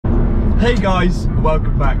Hey guys,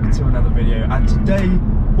 welcome back to another video, and today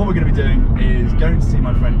what we're going to be doing is going to see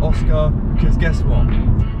my friend Oscar, because guess what?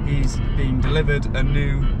 He's being delivered a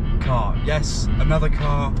new car. Yes, another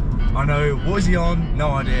car. I know, what is he on?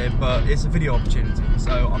 No idea, but it's a video opportunity,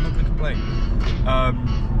 so I'm not going to complain.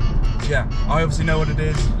 So yeah, I obviously know what it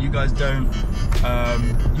is, you guys don't.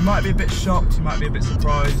 You might be a bit shocked, you might be a bit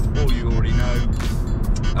surprised, or you already know.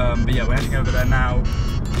 But yeah, we're heading over there now,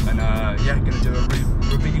 and yeah, gonna do a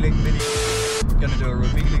revealing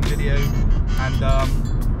video. And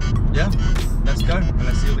yeah, let's go and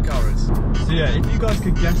let's see what the car is. So yeah, if you guys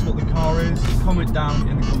could guess what the car is, comment down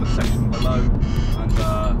in the comment section below, and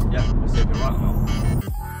yeah, we'll see if you're right or not.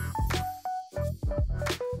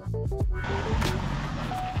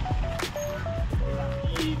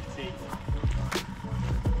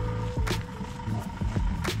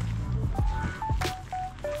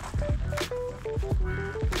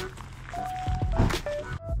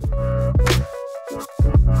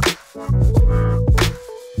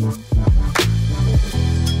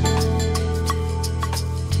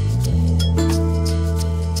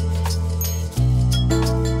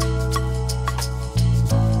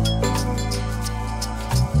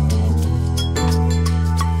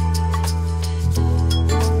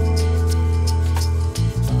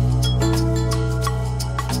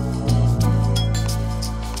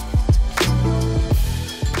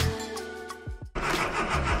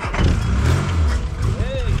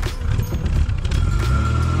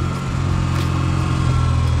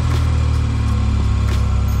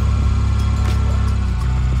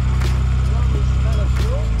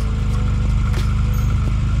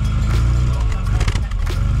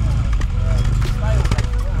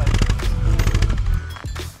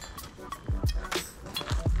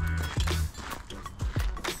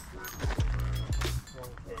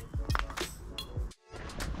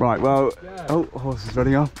 Right, well, yeah. Oh, horse is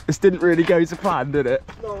running off. This didn't really go to plan, did it?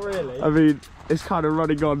 Not really. I mean, it's kind of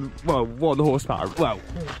running on, well, 1 horsepower. Well,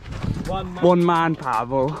 one man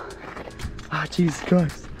power. Ah, Jesus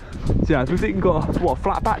Christ. So yeah, we think we've got, what, a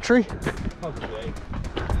flat battery? Probably.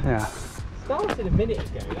 Yeah. Started a minute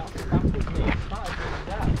ago, that's me. It started going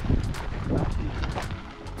down.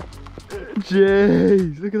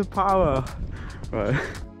 Jeez, look at the power. Right.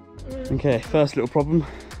 Okay, first little problem.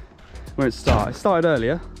 Won't start. It started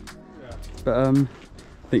earlier, yeah. But I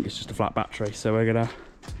think it's just a flat battery, so we're gonna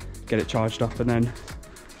get it charged up and then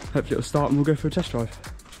hopefully it'll start and we'll go for a test drive.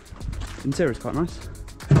 Interior's quite nice.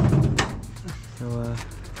 So let's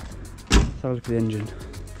have a look at the engine.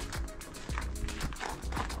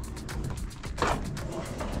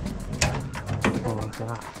 Oh, look at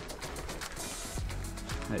that.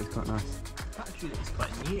 That is quite nice. The battery looks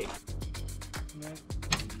quite new.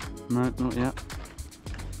 No, not yet.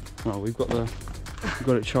 Well, we've got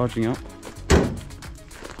it charging up,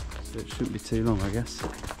 so it shouldn't be too long, I guess.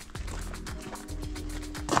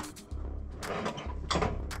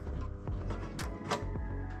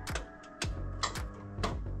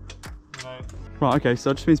 No. Right, okay,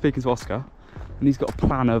 so I've just been speaking to Oscar, and he's got a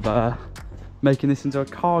plan of making this into a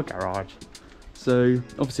car garage. So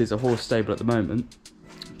obviously it's a horse stable at the moment,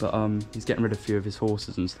 but he's getting rid of a few of his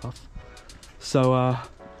horses and stuff. So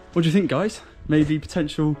what do you think, guys? Maybe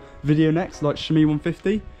potential video next, like Shami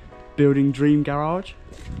 150, building dream garage.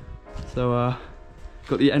 So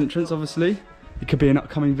got the entrance, obviously. It could be an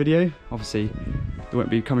upcoming video. Obviously, it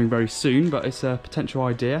won't be coming very soon, but it's a potential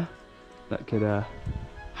idea that could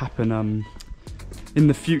happen in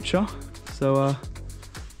the future. So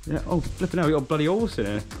yeah. Oh, flipping out, we got a bloody horse in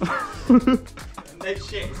here. No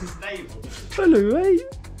shit, it's a stable. Hello, mate.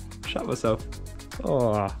 Shut myself.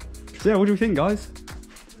 Oh. So yeah, what do we think, guys?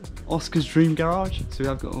 Oscar's dream garage. So we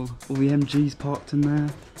have got all the MGs parked in there.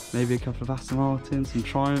 Maybe a couple of Aston Martins, some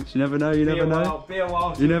Triumphs. You never know. You never know. Be a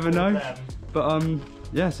while. You never know. But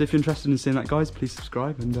yeah. So if you're interested in seeing that, guys, please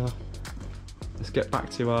subscribe and let's get back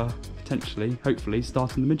to potentially, hopefully,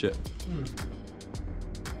 starting the midget.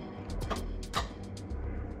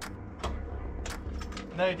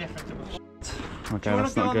 No different to before. Okay, that's not good. Do you want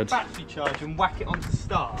to put on the battery charge and whack it on to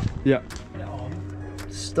start? Yeah. Put it on.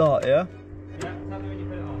 Start, yeah? Yeah, tell me when you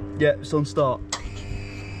put it on. Yeah, it's on start.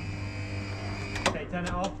 Okay, turn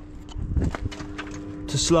it off.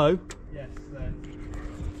 To slow? Yes, slow.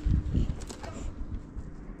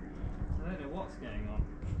 I don't know what's going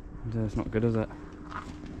on. It's not good, is it?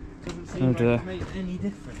 Doesn't seem like it made any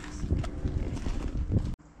difference.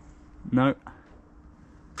 No.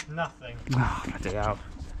 Nothing. Ah, bloody hell.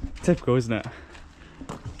 Typical, isn't it?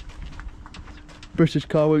 British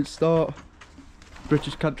car won't start.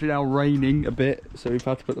 British country now raining a bit, so we've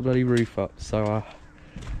had to put the bloody roof up. So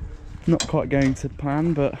not quite going to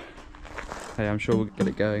plan, but hey, I'm sure we'll get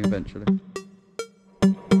it going eventually.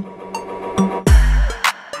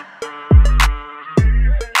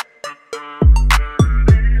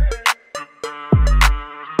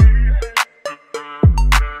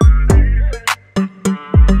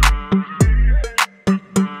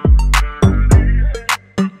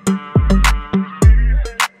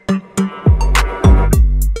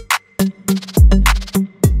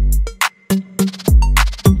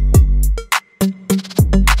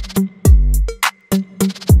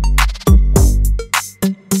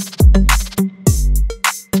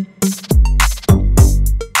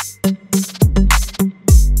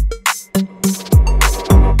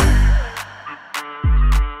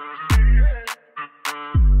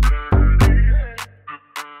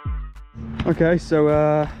 Okay, so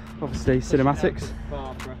obviously cinematics,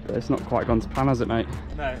 but it's not quite gone to plan, has it, mate?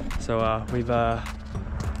 No. So we've a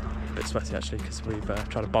bit sweaty actually because we've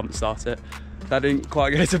tried to bump start it. That didn't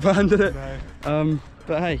quite go to plan, did it? No.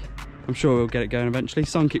 But hey, I'm sure we'll get it going eventually.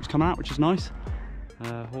 Sun keeps coming out, which is nice.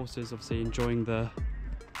 Horses obviously enjoying the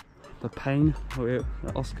pain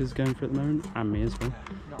that Oscar's going through at the moment, and me as well.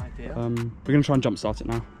 Not ideal. We're gonna try and jump start it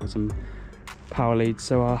now with some power leads.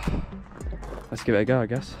 So let's give it a go, I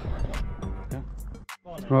guess. Yeah.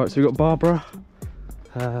 Right, so we've got Barbara.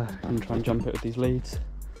 Gonna try and jump it with these leads.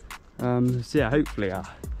 So yeah, hopefully it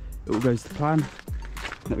all goes to plan,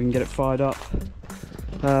 that we can get it fired up.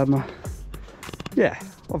 Yeah,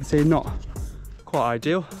 obviously not quite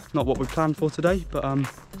ideal, not what we planned for today, but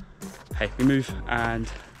hey, we move and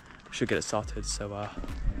we should get it started. So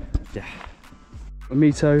yeah, got a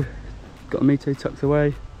Mito tucked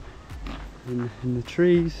away in the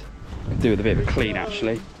trees. Could do with a bit of a clean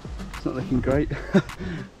actually. It's not looking great.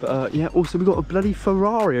 But yeah, also we've got a bloody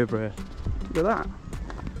Ferrari over here. Look at that.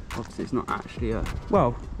 Obviously it's not actually a,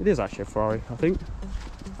 well, it is actually a Ferrari, I think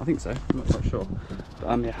so, I'm not quite sure.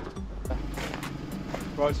 But yeah.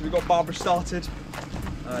 Right, so we've got Barbara started.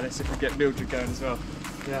 Let's see if we get Mildred going as well.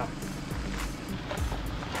 Yeah.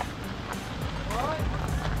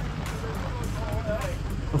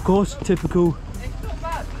 Of course, typical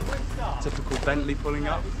Bentley pulling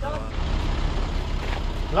up.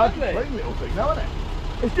 That's a clean little thing, though, isn't it?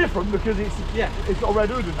 It's different because it's got a red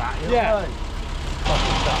hood and that. You know Yeah. what I mean?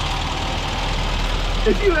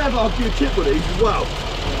 If you ever do a tip with these as well,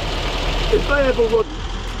 if they ever run.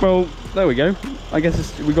 Well, there we go. I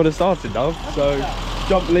guess we got it started now. So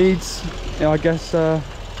jump leads. Yeah, I guess.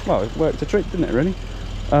 Well, it worked a trick, didn't it? Really.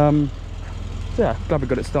 So yeah, glad we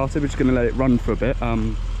got it started. We're just going to let it run for a bit.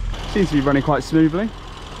 Seems to be running quite smoothly.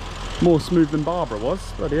 More smooth than Barbara was.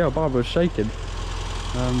 Bloody hell, Barbara was shaking.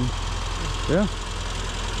 Yeah,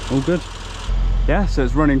 all good. Yeah, so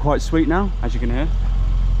it's running quite sweet now, as you can hear.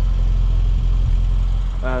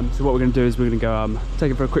 So what we're going to do is we're going to go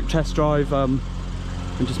take it for a quick test drive and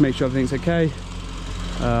just make sure everything's okay.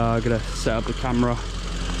 I'm going to set up the camera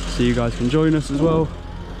so you guys can join us as well.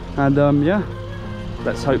 And yeah,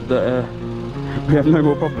 let's hope that we have no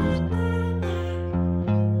more problems.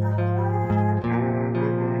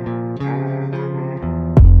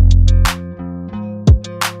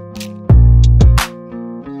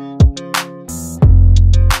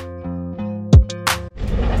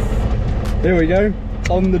 Here we go,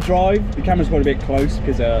 on the drive. The camera's probably a bit close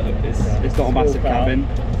because it's not a massive cabin.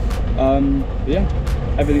 Yeah,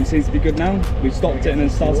 everything seems to be good now. We stopped it and then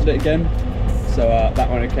started it again, so that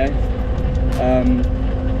went okay.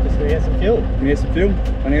 Just gonna get some fuel. We get some fuel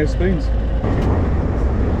and here's spoons.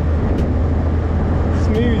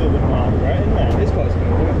 Smoother than Barbara, isn't it? It's quite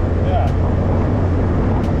smooth, isn't it? Yeah.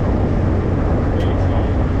 Really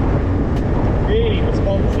smooth. Really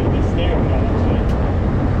responsive, the steering wheel actually.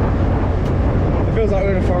 It feels like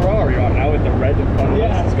we're in a Ferrari right now with the red in front of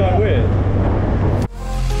us. It's quite weird.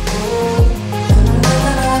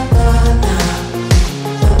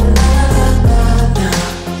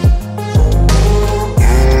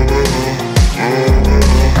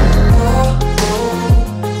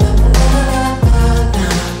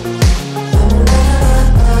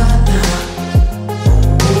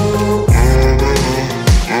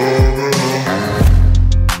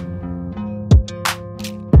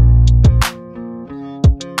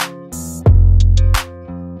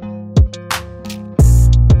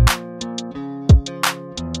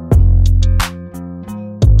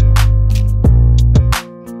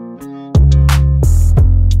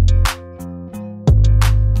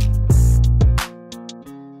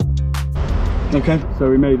 Okay, so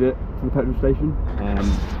we made it to the petrol station.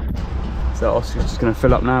 So Oscar's just going to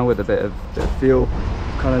fill up now with a bit of fuel,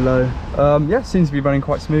 kind of low. Yeah, seems to be running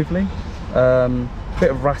quite smoothly. Bit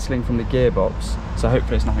of rattling from the gearbox, so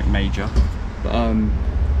hopefully it's nothing major. But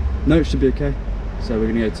no, it should be okay. So we're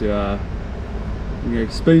going to go to we go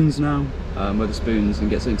to Spoons now, with the Spoons, and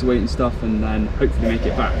get something to eat and stuff, and then hopefully make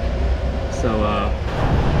it back. So,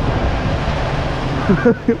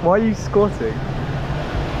 why are you squatting?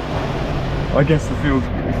 I guess the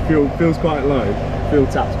feels quite low. Fuel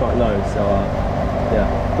tap's quite low, so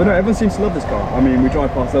yeah. But no, everyone seems to love this car. I mean, we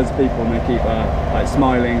drive past loads of people and they keep like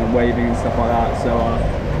smiling and waving and stuff like that. So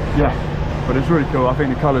yeah, but it's really cool. I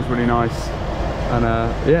think the colour's really nice, and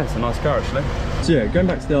yeah, it's a nice car actually. So yeah, going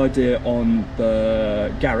back to the idea on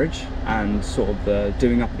the garage and sort of the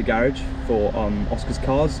doing up the garage for Oscar's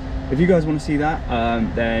cars. If you guys want to see that,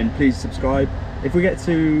 then please subscribe. If we get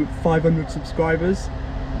to 500 subscribers,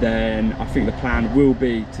 then I think the plan will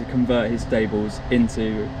be to convert his stables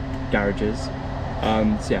into garages.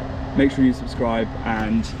 So yeah, make sure you subscribe.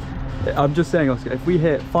 And I'm just saying, Oscar, if we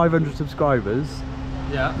hit 500 subscribers,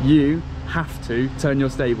 Yeah. you have to turn your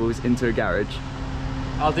stables into a garage.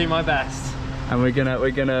 I'll do my best. And we're gonna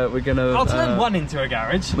I'll turn one into a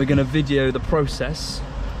garage. we're gonna video the process.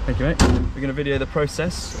 Thank you, mate. We're gonna video the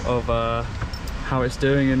process of how it's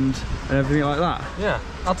doing and everything like that. Yeah.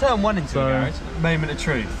 I'll turn one into a garage. Moment of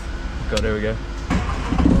truth. God, here we go.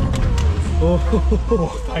 Oh,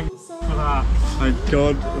 thanks for that. Thank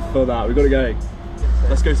God for that. We've got to go.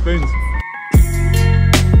 Let's go Spoons.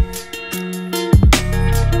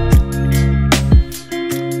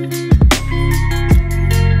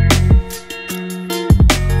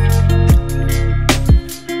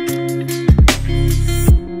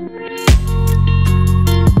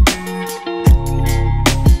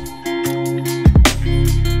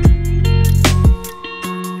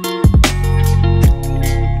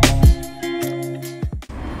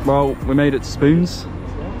 Well, we made it to Spoons.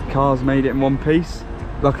 The car's made it in one piece.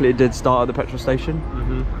 Luckily it did start at the petrol station.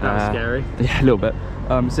 That was scary. Yeah, a little bit.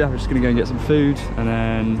 So yeah, we're just gonna go and get some food, and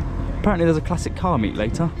then apparently there's a classic car meet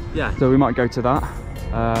later. Yeah. So we might go to that.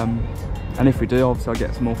 And if we do, obviously I'll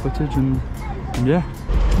get some more footage and yeah.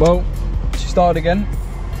 Well, she started again.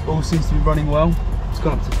 All seems to be running well. It's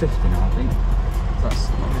gone up to 50 now, I think. So that's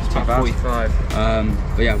not too bad. 45.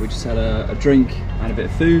 But yeah, we just had a drink and a bit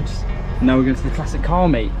of food. Now we're going to the classic car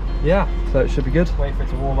meet. Yeah. So it should be good. Wait for it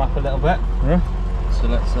to warm up a little bit. Yeah. So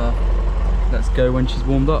let's go when she's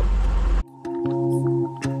warmed up.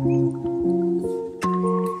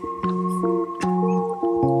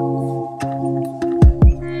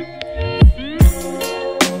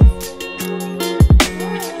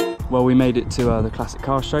 Well, we made it to the classic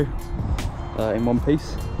car show in one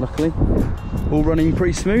piece, luckily. All running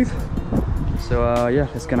pretty smooth. So yeah,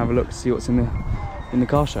 let's go and have a look to see what's in the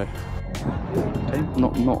car show. Okay,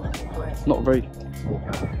 not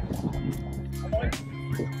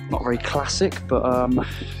very classic, but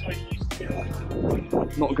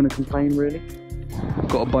not going to complain really.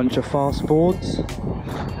 Got a bunch of fast Fords.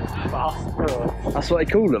 Fast Fords. That's what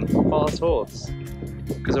they call them, Fast Fords.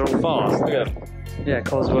 Because they're all fast. Look at them. yeah,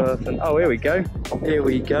 Cosworth, and oh, here we go,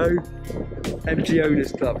 MG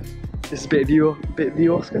Owners Club. This is a bit of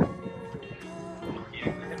you, Oscar.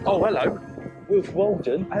 Oh, hello, Wilf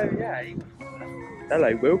Walden. Oh yeah.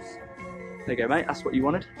 Hello, Wilf. There you go, mate. That's what you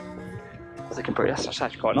wanted. That's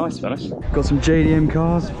actually quite nice, to be honest. Got some JDM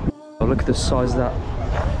cars. Oh, look at the size of that.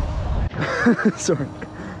 Sorry.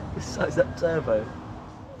 The size of that turbo.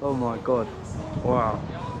 Oh my god. Wow.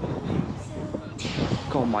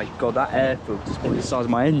 Oh my god, that air filter is probably the size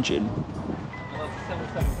of my engine.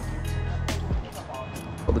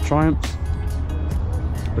 Got the Triumphs.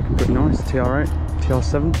 Looking pretty nice. TR8,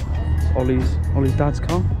 TR7. Ollie's dad's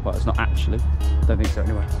car. Well, it's not actually. Don't think so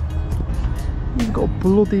anyway. You've got a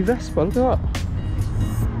bloody Vespa, look at that.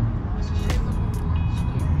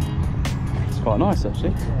 It's quite nice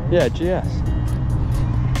actually. Yeah, GS.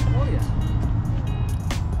 Oh yeah.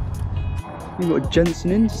 You've got a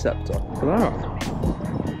Jensen Interceptor. Look at that.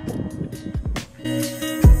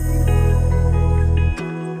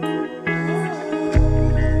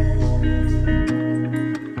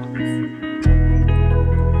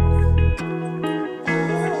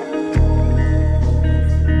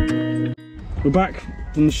 We're back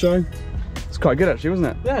from the show. It's quite good actually, wasn't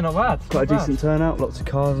it? Yeah, not bad. Quite a decent turnout, lots of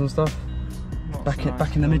cars and stuff.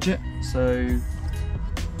 Back in the midget. So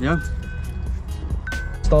yeah.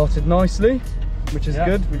 Started nicely, which is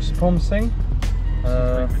good, which is promising.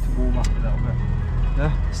 To warm up a little bit.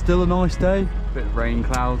 Yeah, still a nice day. Bit of rain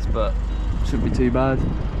clouds, but shouldn't be too bad.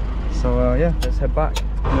 So yeah, let's head back.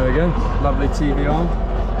 There we go. Lovely TVR.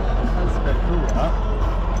 That's a bit cool, that.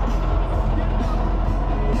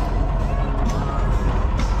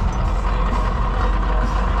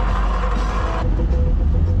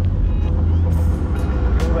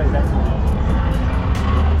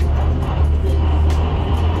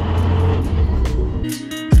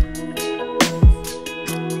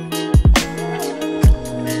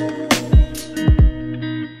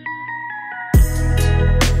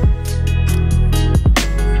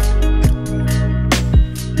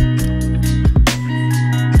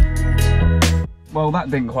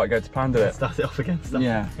 didn't quite go to plan, did it? Start it off again. Start.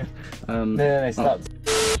 Yeah. No, start.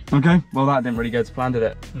 Okay, well that didn't really go to plan, did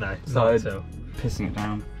it? No, Started not at all. pissing it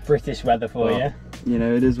down. British weather for Well, you. You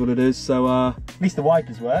know, it is what it is, so At least the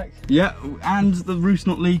wipers work. yeah, and the roof's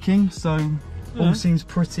not leaking, so all seems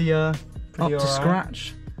pretty up to alright.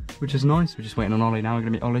 scratch, which is nice. We're just waiting on Ollie now. We're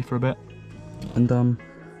gonna meet Ollie for a bit, and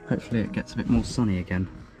hopefully it gets a bit more sunny again,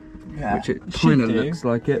 which it kind of looks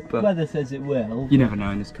like it, but Weather says it will. you never know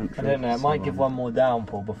in this country. I don't know. It so, might give one more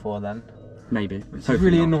downpour before then. maybe. Which is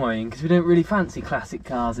Hopefully really not. annoying because we don't really fancy classic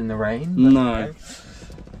cars in the rain. But No.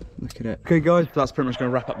 Look at it. Okay guys, that's pretty much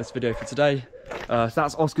going to wrap up this video for today. So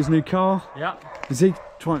that's Oscar's new car. Yeah. You see,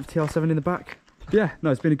 Triumph TR7 in the back. Yeah,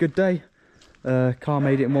 no, it's been a good day. Car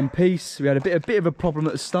made it in one piece. We had a bit of a problem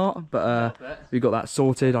at the start, but we got that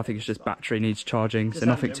sorted. I think it's just battery needs charging, so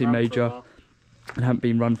nothing too major. And haven't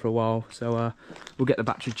been run for a while, so we'll get the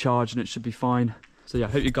battery charged and it should be fine. So yeah, I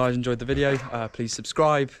hope you guys enjoyed the video. Please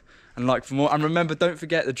subscribe and like for more. And remember, don't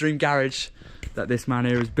forget the dream garage that this man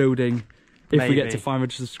here is building. If we get to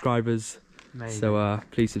 500 subscribers, so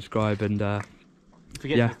please subscribe and if we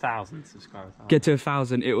get to 1,000 subscribers, get to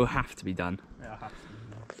 1,000, it will have to be done. Yeah, have to.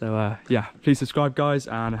 So yeah, please subscribe, guys,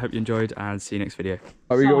 and I hope you enjoyed. And see you next video.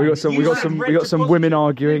 we got some women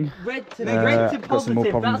arguing. Got some more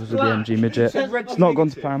problems with the MG midget. It's not gone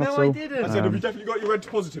to plan at all. I said, have you definitely got your red to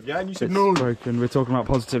positive, yeah? And you said It's no. broken. We're talking about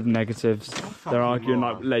positive and negatives. They're arguing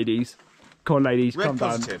like ladies. Come on, ladies, Red calm down.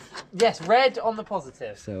 positive. Yes, red on the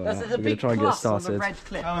positive. So there's we're a gonna big try and get plus on the started. red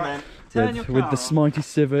clip. Come on, Right. then. Turn your With car the Smitey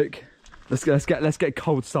Civic. Let's get a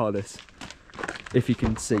cold start of this. If you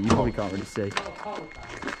can see, you probably can't really see.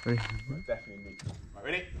 Ready? Definitely. Right,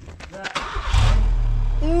 ready?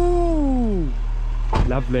 Ooh,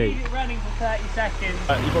 lovely. Leave it running for 30 seconds.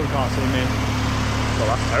 You probably can't see me. Well,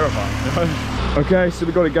 that's terrifying. Okay, so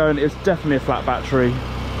we got it going. It's definitely a flat battery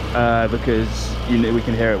because we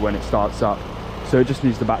can hear it when it starts up. So it just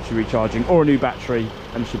needs the battery recharging or a new battery,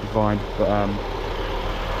 and it should be fine. But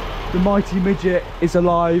the mighty midget is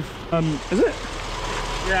alive. Is it?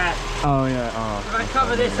 Yeah. Oh yeah. Oh. I'm going to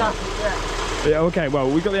cover this up. Yeah. Okay. Well,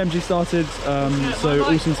 we got the MG started, so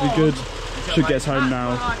all seems to be good. Should get us home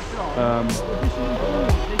now.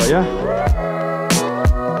 But yeah.